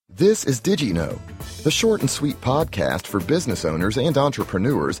This is DigiKnow, the short and sweet podcast for business owners and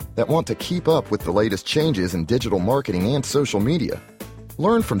entrepreneurs that want to keep up with the latest changes in digital marketing and social media.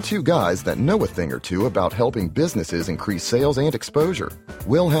 Learn from two guys that know a thing or two about helping businesses increase sales and exposure,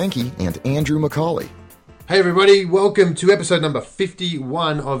 Will Hankey and Andrew McCauley. Hey everybody, welcome to episode number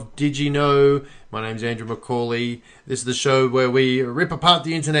 51 of DigiKnow. My name's Andrew McCauley. This is the show where we rip apart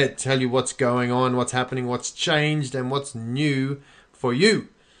the internet, tell you what's going on, what's happening, what's changed, and what's new for you.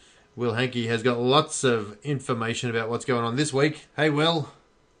 Will Hankey has got lots of information about what's going on this week. Hey Will.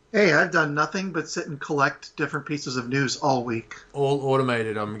 Hey, I've done nothing but sit and collect different pieces of news all week. All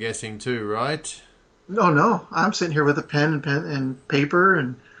automated, I'm guessing too, right? No, I'm sitting here with a pen and paper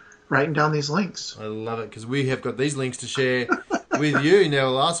and writing down these links. I love it because we have got these links to share with you. Now,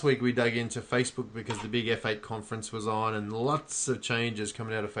 last week we dug into Facebook because the big F8 conference was on and lots of changes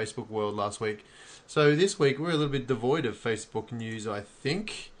coming out of Facebook world last week. So this week we're a little bit devoid of Facebook news, I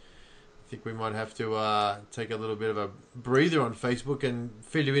think. I think we might have to take a little bit of a breather on Facebook and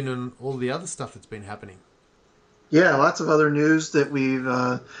fill you in on all the other stuff that's been happening. Yeah, lots of other news that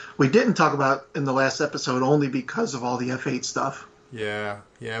we didn't talk about in the last episode only because of all the F8 stuff. Yeah.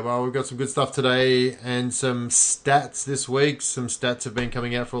 Well, we've got some good stuff today and some stats this week. Some stats have been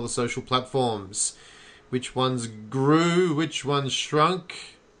coming out for all the social platforms. Which ones grew? Which ones shrunk?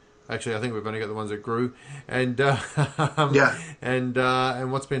 Actually, I think we've only got the ones that grew, and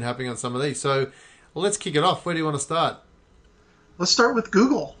and what's been happening on some of these. So, let's kick it off. Where do you want to start? Let's start with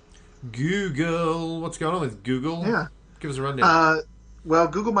Google. Google, what's going on with Google? Yeah, give us a rundown. Well,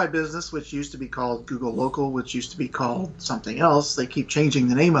 Google My Business, which used to be called Google Local, which used to be called something else. They keep changing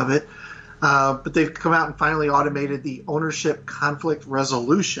the name of it, but they've come out and finally automated the ownership conflict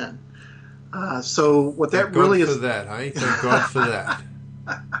resolution. So what Thank that really God is for that, hey? Thank God for that.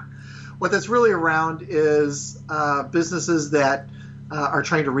 What that's really around is businesses that are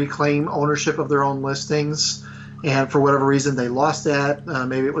trying to reclaim ownership of their own listings, and for whatever reason they lost that.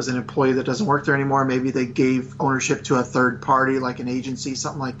 Maybe it was an employee that doesn't work there anymore. Maybe they gave ownership to a third party, like an agency,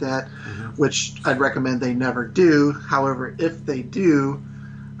 something like that, which I'd recommend they never do. However, if they do,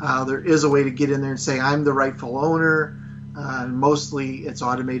 there is a way to get in there and say, I'm the rightful owner. Mostly it's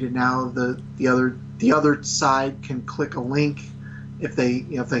automated now. The other side can click a link if they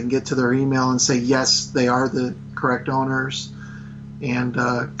can get to their email and say yes, they are the correct owners, and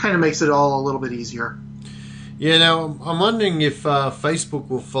kind of makes it all a little bit easier. Yeah, now I'm wondering if Facebook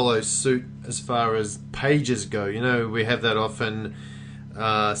will follow suit as far as pages go. You know, we have that often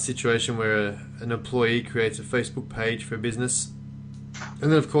situation where an employee creates a Facebook page for a business,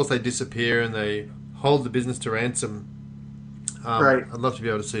 and then of course they disappear and they hold the business to ransom. Right. I'd love to be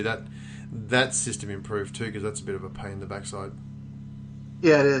able to see that system improve too, because that's a bit of a pain in the backside.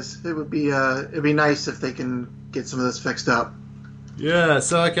 Yeah, it is. It would be it'd be nice if they can get some of this fixed up. Yeah.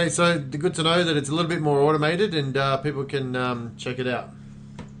 So good to know that it's a little bit more automated and people can check it out.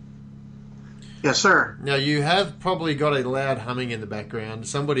 Yes, sir. Now you have probably got a loud humming in the background.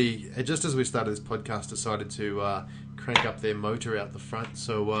 Somebody, just as we started this podcast, decided to crank up their motor out the front.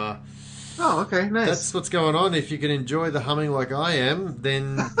 So. Oh, okay, nice. That's what's going on. If you can enjoy the humming like I am,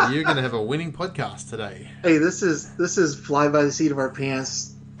 then you're going to have a winning podcast today. Hey, this is fly by the seat of our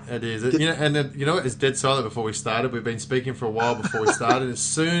pants. It is. You know what? It's dead silent before we started. We've been speaking for a while before we started. As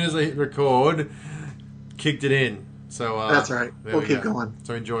soon as I hit record, kicked it in. So that's right. We'll keep going.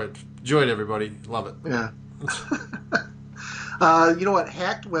 So enjoy it. Enjoy it, everybody. Love it. Yeah. You know what?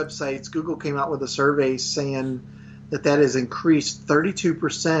 Hacked websites. Google came out with a survey saying that has increased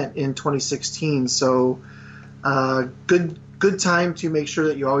 32% in 2016. So good time to make sure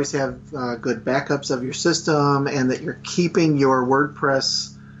that you always have good backups of your system, and that you're keeping your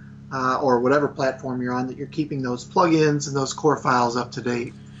WordPress or whatever platform you're on, that you're keeping those plugins and those core files up to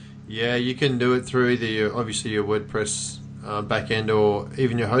date. Yeah, you can do it through obviously your WordPress backend, or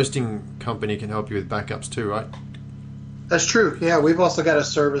even your hosting company can help you with backups too, right? That's true. Yeah, we've also got a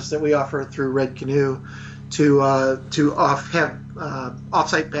service that we offer through Red Canoe to have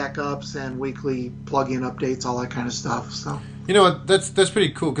offsite backups and weekly plugin updates, all that kind of stuff. So you know what, that's pretty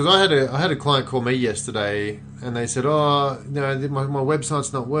cool, because I had a client call me yesterday and they said, my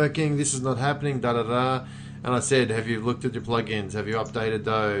website's not working, this is not happening, and I said, have you looked at your plugins, have you updated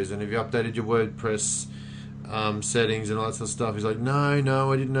those, and have you updated your WordPress settings and all that sort of stuff? He's like, no,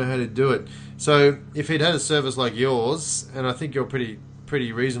 I didn't know how to do it. So if he'd had a service like yours, and I think you're pretty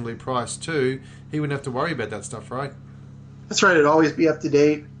reasonably priced too, he wouldn't have to worry about that stuff, right? That's right. It'd always be up to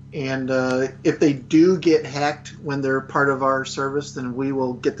date. And if they do get hacked when they're part of our service, then we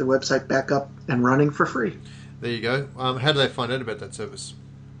will get the website back up and running for free. There you go. How do they find out about that service?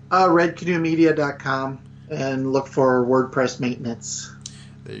 RedCanoeMedia.com and look for WordPress maintenance.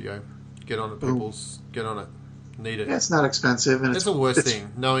 There you go. Get on it, Boom. peoples. Get on it. Need it. Yeah, it's not expensive, and That's the worst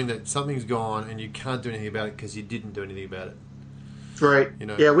thing, knowing that something's gone and you can't do anything about it because you didn't do anything about it. Right. You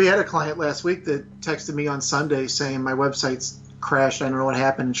know? Yeah, we had a client last week that texted me on Sunday saying my website's crashed. I don't know what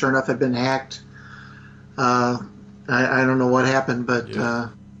happened. And sure enough, it had been hacked. I don't know what happened, but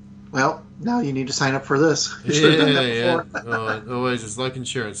well, now you need to sign up for this. You should have done that before. Always, it's like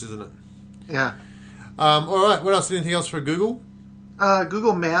insurance, isn't it? Yeah. All right. What else? Anything else for Google?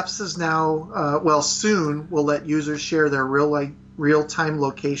 Google Maps is now, soon will let users share their real-time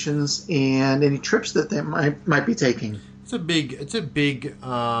locations and any trips that they might be taking. It's a big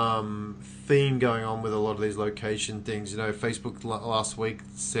theme going on with a lot of these location things. You know, Facebook last week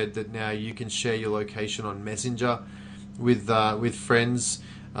said that now you can share your location on Messenger with friends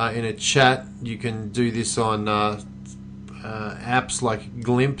in a chat. You can do this on apps like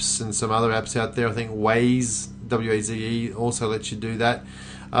Glimpse and some other apps out there. I think Waze, Waze, also lets you do that.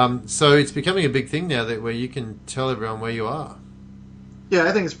 So it's becoming a big thing now where you can tell everyone where you are. Yeah,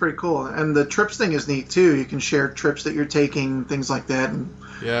 I think it's pretty cool. And the trips thing is neat too. You can share trips that you're taking, things like that, and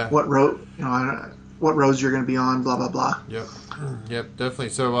what roads you're going to be on, blah blah blah. Yep, definitely.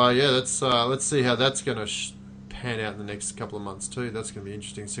 So let's see how that's going to pan out in the next couple of months too. That's going to be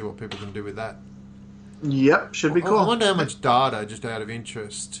interesting to see what people can do with that. Yep, should be cool. I wonder how much data, just out of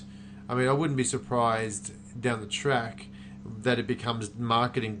interest. I mean, I wouldn't be surprised down the track that it becomes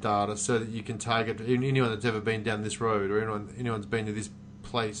marketing data so that you can target anyone that's ever been down this road or anyone's been to this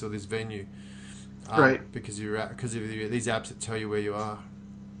place or this venue. Right. Because of these apps that tell you where you are.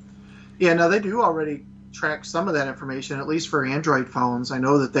 Yeah, no, they do already track some of that information, at least for Android phones. I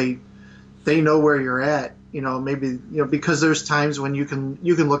know that they know where you're at. Maybe because there's times when you can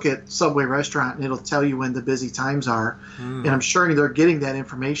look at Subway restaurant and it'll tell you when the busy times are, and I'm sure they're getting that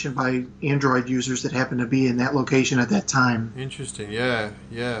information by Android users that happen to be in that location at that time. Interesting, yeah.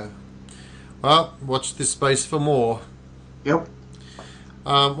 Well, watch this space for more. Yep.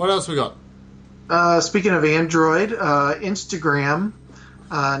 What else we got? Speaking of Android, Instagram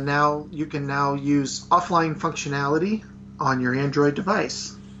now you can use offline functionality on your Android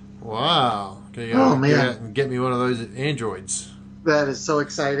device. Wow. Okay, get out and get me one of those Androids. That is so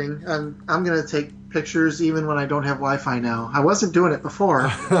exciting. I'm going to take pictures even when I don't have Wi-Fi now. I wasn't doing it before.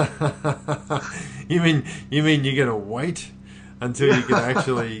 You mean you're going to wait until you can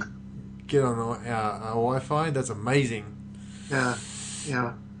actually get on our Wi-Fi? That's amazing. Yeah.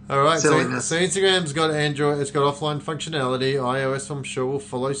 All right, so Instagram's got Android. It's got offline functionality. iOS, I'm sure, will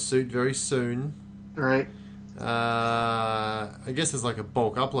follow suit very soon. All right. I guess it's like a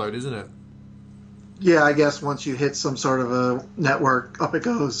bulk upload, isn't it? Yeah, I guess once you hit some sort of a network, up it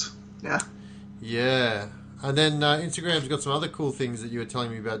goes. Yeah. Yeah. And then Instagram's got some other cool things that you were telling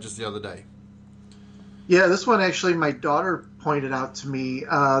me about just the other day. Yeah, this one actually my daughter pointed out to me.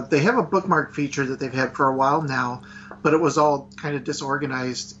 They have a bookmark feature that they've had for a while now, but it was all kind of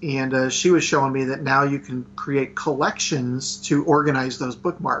disorganized. And she was showing me that now you can create collections to organize those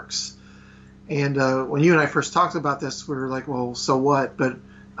bookmarks. And when you and I first talked about this, we were like, well, so what? But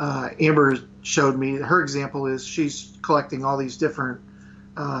Amber showed me her example is she's collecting all these different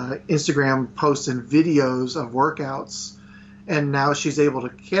Instagram posts and videos of workouts, and now she's able to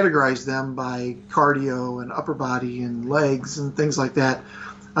categorize them by cardio and upper body and legs and things like that,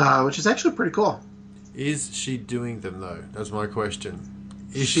 which is actually pretty cool. Is she doing them though? That's my question.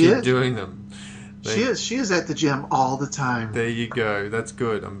 Is she doing them? She is. She is at the gym all the time. There you go. That's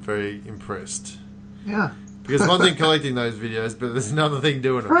good. I'm very impressed. Yeah. Because one thing collecting those videos, but there's another thing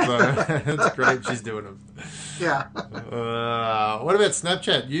doing them. So it's great she's doing them. Yeah. What about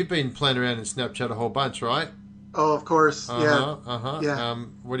Snapchat? You've been playing around in Snapchat a whole bunch, right? Oh, of course. Yeah.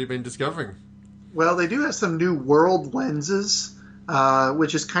 What have you been discovering? Well, they do have some new world lenses,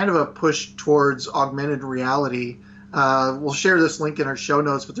 which is kind of a push towards augmented reality. We'll share this link in our show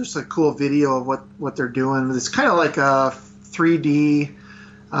notes, but there's a cool video of what they're doing. It's kind of like a 3D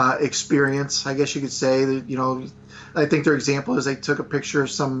experience, I guess you could say. I think their example is they took a picture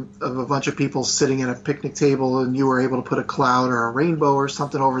of a bunch of people sitting at a picnic table, and you were able to put a cloud or a rainbow or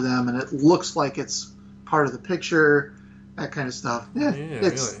something over them, and it looks like it's part of the picture, that kind of stuff.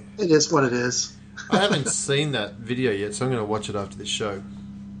 It is what it is. I haven't seen that video yet, so I'm going to watch it after this show.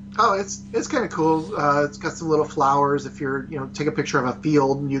 Oh, it's kind of cool. It's got some little flowers. If you're, take a picture of a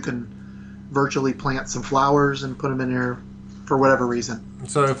field, and you can virtually plant some flowers and put them in there for whatever reason.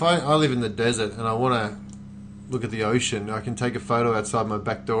 So if I live in the desert and I want to look at the ocean, I can take a photo outside my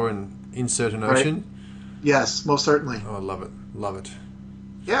back door and insert an ocean? Right. Yes, most certainly. Oh, I love it. Love it.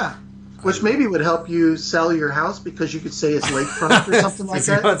 Yeah. Which maybe would help you sell your house because you could say it's lakefront or something like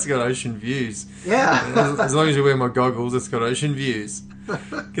that. It's got ocean views. Yeah. As long as you wear my goggles, it's got ocean views.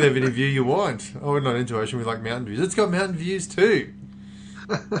 can have any view you want. Oh, not into Ocean, we like mountain views. It's got mountain views too.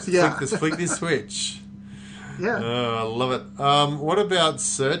 Yeah. Flick this switch. Yeah. Oh, I love it. What about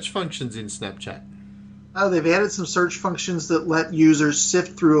search functions in Snapchat? They've added some search functions that let users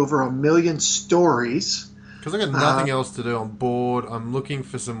sift through over 1 million stories. Because I've got nothing else to do. I'm bored. I'm looking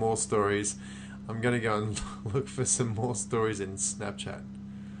for some more stories. I'm going to go and look for some more stories in Snapchat.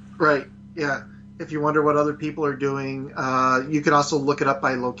 Right, yeah. If you wonder what other people are doing, you could also look it up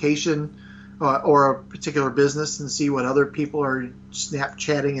by location or a particular business and see what other people are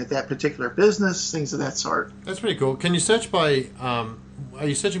Snapchatting at that particular business, things of that sort. That's pretty cool. Can you search by... are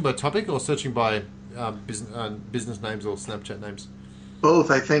you searching by topic or searching by business names or Snapchat names?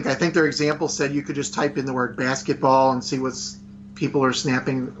 Both, I think. I think their example said you could just type in the word basketball and see what's people are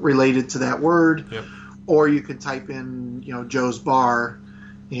snapping related to that word. Yep. Or you could type in, Joe's Bar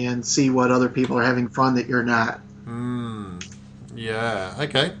and see what other people are having fun that you're not. Yeah.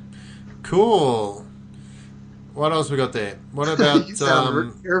 Okay. Cool. What else we got there? What about... You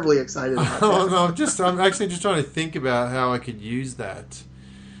sound terribly excited about that. Oh, no, I'm actually just trying to think about how I could use that.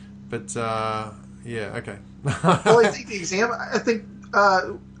 But, yeah, okay. Well, I think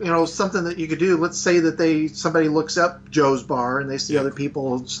something that you could do, let's say that somebody looks up Joe's Bar and they see other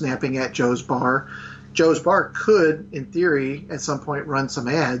people snapping at Joe's Bar. Joe's Bar could, in theory, at some point run some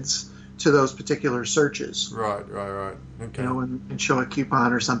ads to those particular searches. Right. Okay. And show a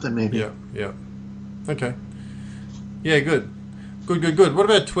coupon or something maybe. Yeah. Okay. Yeah, good. What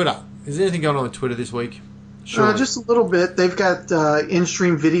about Twitter? Is there anything going on with Twitter this week? Sure. Just a little bit. They've got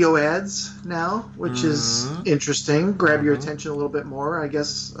in-stream video ads now, which is interesting. Grab your attention a little bit more. I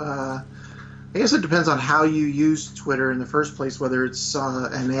guess it depends on how you use Twitter in the first place, whether it's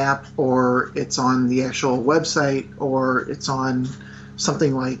an app or it's on the actual website or it's on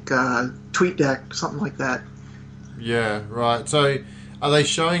something like TweetDeck, something like that. Yeah, right. So are they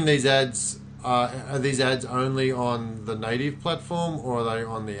showing these ads? Are these ads only on the native platform or are they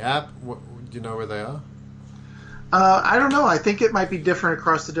on the app? Do you know where they are? I don't know. I think it might be different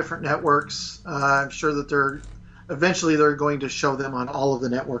across the different networks. I'm sure that eventually they're going to show them on all of the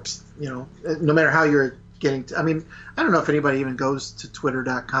networks, no matter how you're getting to. I mean, I don't know if anybody even goes to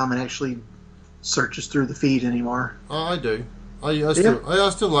twitter.com and actually searches through the feed anymore. Oh, I do. I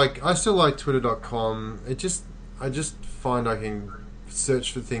still like twitter.com. I just find I can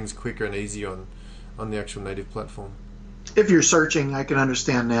search for things quicker and easy on the actual native platform. If you're searching, I can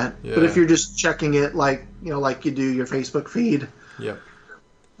understand that. Yeah. But if you're just checking it like you do your Facebook feed,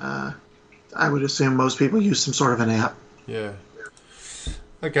 I would assume most people use some sort of an app. Yeah.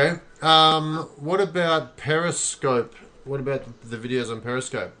 Okay. What about Periscope? What about the videos on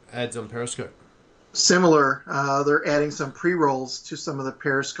Periscope? Ads on Periscope? Similar. They're adding some pre-rolls to some of the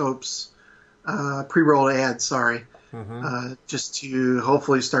Periscope's pre-rolled ads, just to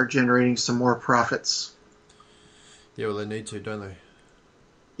hopefully start generating some more profits. Yeah, well, they need to, don't they?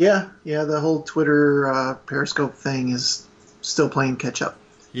 Yeah, the whole Twitter Periscope thing is still playing catch-up.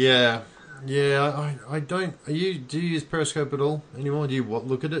 Yeah, I don't... Do you use Periscope at all anymore? Do you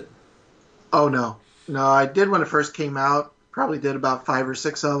look at it? Oh, no. No, I did when it first came out. Probably did about 5 or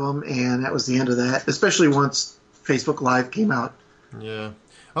 6 of them, and that was the end of that, especially once Facebook Live came out. Yeah.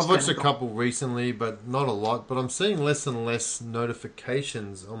 I've watched a couple recently, but not a lot. But I'm seeing less and less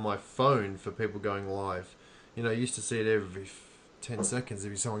notifications on my phone for people going live. I used to see it every 10 seconds.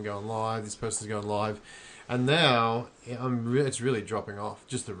 There'd be someone going live, this person's going live. And now it's really dropping off.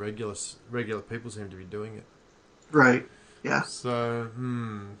 Just the regular people seem to be doing it. Right, yeah. So,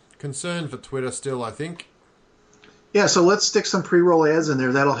 concern for Twitter still, I think. Yeah, so let's stick some pre-roll ads in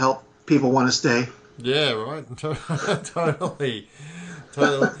there. That'll help people want to stay. Yeah, right. Totally.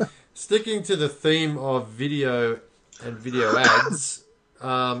 Sticking to the theme of video and video ads,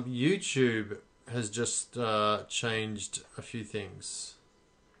 YouTube has just changed a few things.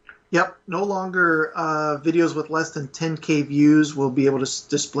 Yep. No longer videos with less than 10K views will be able to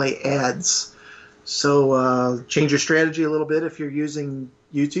display ads. So change your strategy a little bit if you're using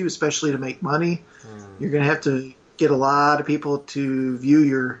YouTube, especially to make money. You're going to have to get a lot of people to view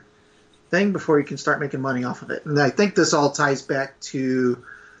your thing before you can start making money off of it. And I think this all ties back to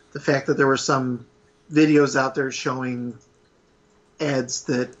the fact that there were some videos out there showing ads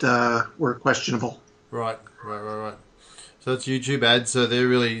that were questionable. Right. So that's YouTube ads. So they're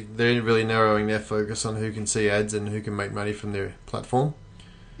really narrowing their focus on who can see ads and who can make money from their platform.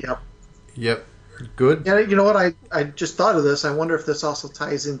 Yep. Good. Yeah, you know what? I just thought of this. I wonder if this also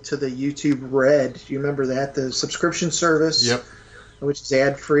ties into the YouTube Red. Do you remember that? The subscription service? Yep. Which is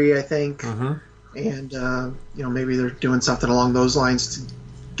ad-free, I think. Mm-hmm. And, maybe they're doing something along those lines to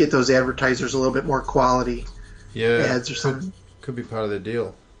get those advertisers a little bit more quality ads or something. Could be part of their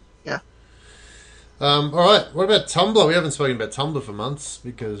deal. Yeah. All right. What about Tumblr? We haven't spoken about Tumblr for months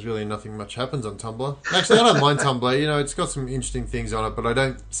because really nothing much happens on Tumblr. Actually, I don't mind Tumblr. You know, it's got some interesting things on it, but I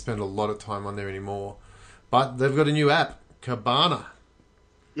don't spend a lot of time on there anymore. But they've got a new app, Cabana.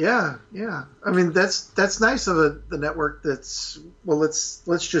 Yeah. I mean, that's nice of the network that's, well,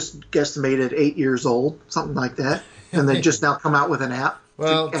 let's just guesstimate it 8 years old, something like that, and they just now come out with an app.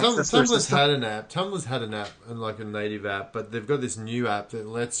 Well, Tumblr's had an app. Tumblr's had an app and like a native app, but they've got this new app that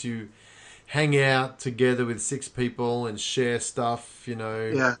lets you hang out together with 6 people and share stuff. You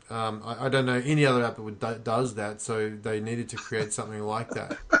know, Yeah. I don't know any other app that does that, so they needed to create something like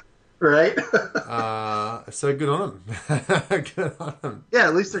that. Right. So good on them. Good on them. Yeah,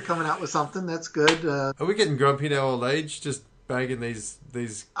 at least they're coming out with something. That's good. Are we getting grumpy in our old age, just bagging these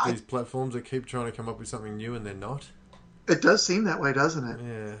platforms that keep trying to come up with something new and they're not? It does seem that way, doesn't it?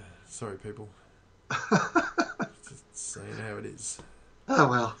 Yeah. Sorry, people. Just saying how it is. Oh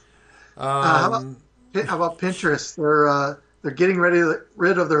well. How about Pinterest? They're getting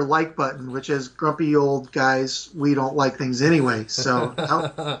rid of their like button, which as grumpy old guys, we don't like things anyway. So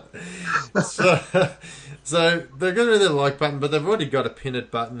so they're getting rid of their like button, but they've already got a pin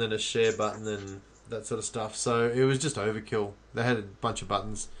it button and a share button and that sort of stuff. So it was just overkill. They had a bunch of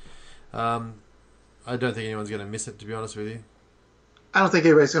buttons. I don't think anyone's going to miss it, to be honest with you. I don't think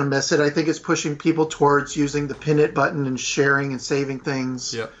anybody's going to miss it. I think it's pushing people towards using the pin it button and sharing and saving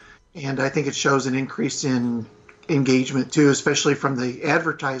things. Yep. And I think it shows an increase in engagement too, especially from the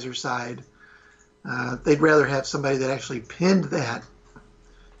advertiser side. They'd rather have somebody that actually pinned that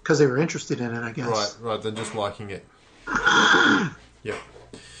because they were interested in it, I guess. Right, than just liking it. Yep.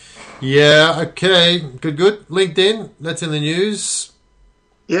 Yeah, okay. Good. LinkedIn, that's in the news.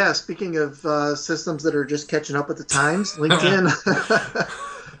 Yeah, speaking of systems that are just catching up with the times, LinkedIn,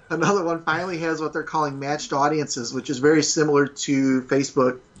 another one finally has what they're calling matched audiences, which is very similar to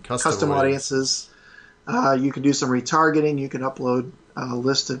Facebook custom audiences. You can do some retargeting. You can upload a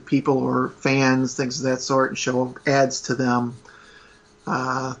list of people or fans, things of that sort, and show ads to them.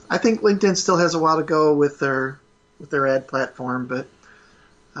 I think LinkedIn still has a while to go with their ad platform, but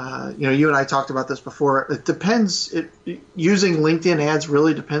you and I talked about this before. It depends. Using LinkedIn ads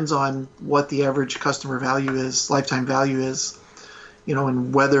really depends on what the average customer value is, lifetime value is,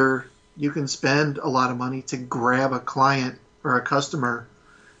 and whether you can spend a lot of money to grab a client or a customer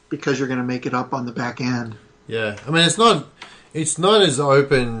because you're going to make it up on the back end. Yeah, I mean, it's not as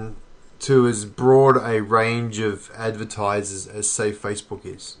open to as broad a range of advertisers as say Facebook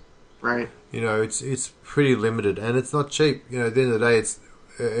is. Right. It's pretty limited and it's not cheap. At the end of the day,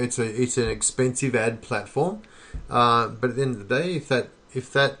 it's an expensive ad platform, but at the end of the day,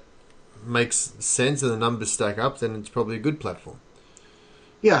 if that makes sense and the numbers stack up, then it's probably a good platform.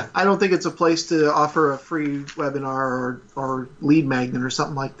 Yeah, I don't think it's a place to offer a free webinar or lead magnet or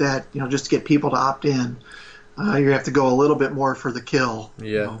something like that. Just to get people to opt in. You have to go a little bit more for the kill.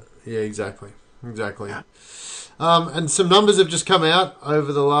 Yeah, yeah, exactly. Yeah. And some numbers have just come out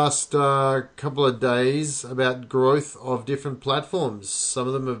over the last couple of days about growth of different platforms. Some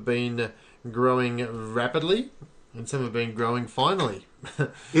of them have been growing rapidly, and some have been growing finally.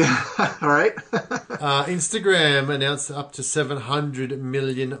 Yeah, all right. Instagram announced up to 700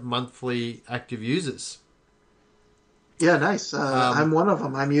 million monthly active users. Yeah, nice. I'm one of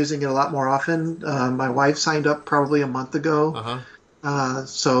them. I'm using it a lot more often. My wife signed up probably a month ago.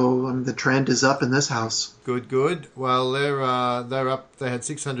 So the trend is up in this house. Good. Well, they're up. They had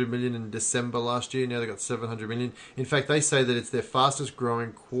 600 million in December last year. Now they've got 700 million. In fact, they say that it's their fastest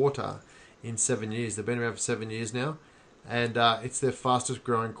growing quarter in 7 years. They've been around for 7 years now, and it's their fastest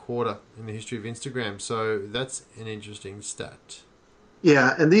growing quarter in the history of Instagram. So that's an interesting stat.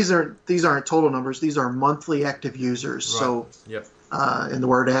 Yeah, and these aren't total numbers. These are monthly active users. Right. So, yep. And the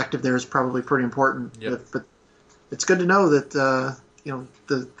word active there is probably pretty important. Yep. But it's good to know that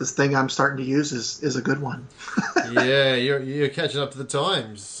this thing I'm starting to use is a good one. Yeah, you're catching up to the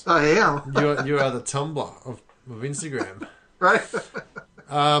times. I am. You are the Tumblr of Instagram. Right.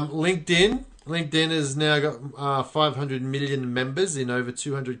 LinkedIn has now got 500 million members in over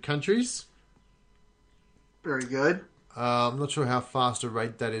 200 countries. Very good. I'm not sure how fast a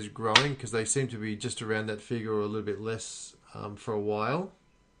rate that is growing because they seem to be just around that figure or a little bit less for a while.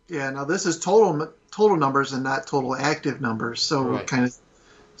 Yeah, now this is total numbers and not total active numbers, so right. We're kind of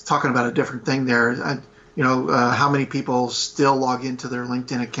talking about a different thing there. How many people still log into their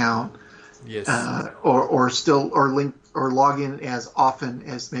LinkedIn account? Yes. Or log in as often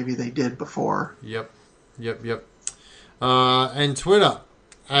as maybe they did before. Yep. And Twitter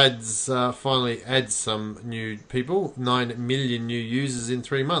finally adds some new people. 9 million new users in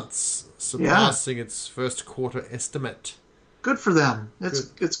 3 months, surpassing its first quarter estimate. Good for them.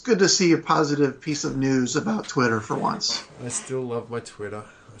 It's good to see a positive piece of news about Twitter for once. I still love my Twitter.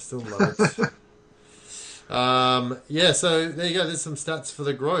 I still love it. So there you go. There's some stats for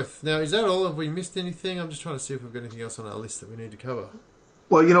the growth. Now, is that all? Have we missed anything? I'm just trying to see if we've got anything else on our list that we need to cover.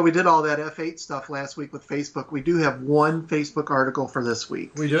 Well, we did all that F8 stuff last week with Facebook. We do have one Facebook article for this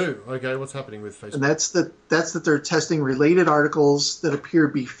week. We do? Okay, what's happening with Facebook? And that's that they're testing related articles that appear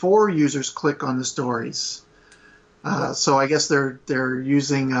before users click on the stories. So I guess they're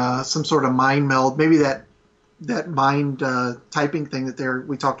using some sort of mind meld, maybe that mind typing thing that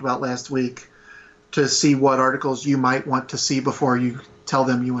we talked about last week, to see what articles you might want to see before you tell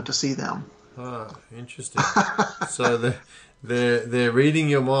them you want to see them. Ah, interesting. So they're reading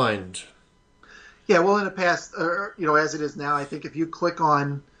your mind. Yeah, well, in the past, as it is now, I think if you click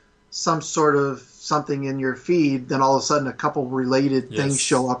on some sort of something in your feed, then all of a sudden a couple related things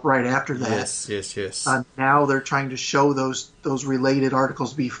show up right after that. Yes. Now they're trying to show those related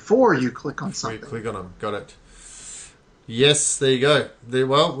articles before you click on something. Click on them. Got it. Yes, there you go.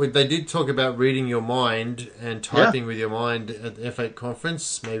 They did talk about reading your mind and typing with your mind at the F8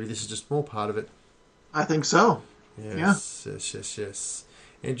 conference. Maybe this is just more part of it. I think so. Yes.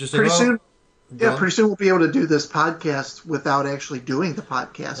 Interesting. Pretty soon we'll be able to do this podcast without actually doing the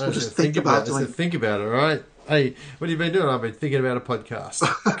podcast. We'll just think about doing it. Think about it, all right? Hey, what have you been doing? I've been thinking about a podcast.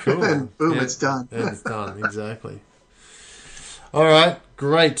 Cool. And boom, it's done. And it's done, exactly. All right,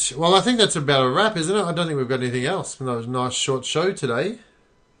 great. Well, I think that's about a wrap, isn't it? I don't think we've got anything else. That was a nice short show today.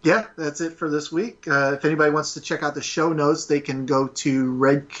 Yeah, that's it for this week. If anybody wants to check out the show notes, they can go to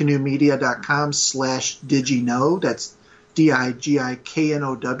redcanoemedia.com/digiknow. That's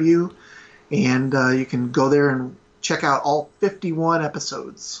DIGIKNOW. And you can go there and check out all 51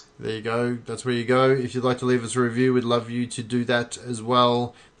 episodes. There you go. That's where you go. If you'd like to leave us a review, we'd love you to do that as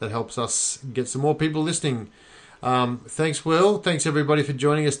well. That helps us get some more people listening. Thanks, Will. Thanks, everybody, for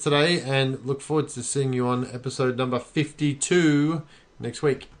joining us today. And look forward to seeing you on episode number 52 next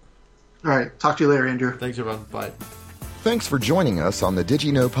week. All right. Talk to you later, Andrew. Thanks, everyone. Bye. Thanks for joining us on the Did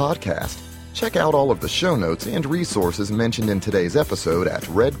You Know podcast. Check out all of the show notes and resources mentioned in today's episode at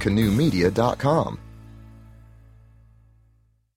redcanoemedia.com.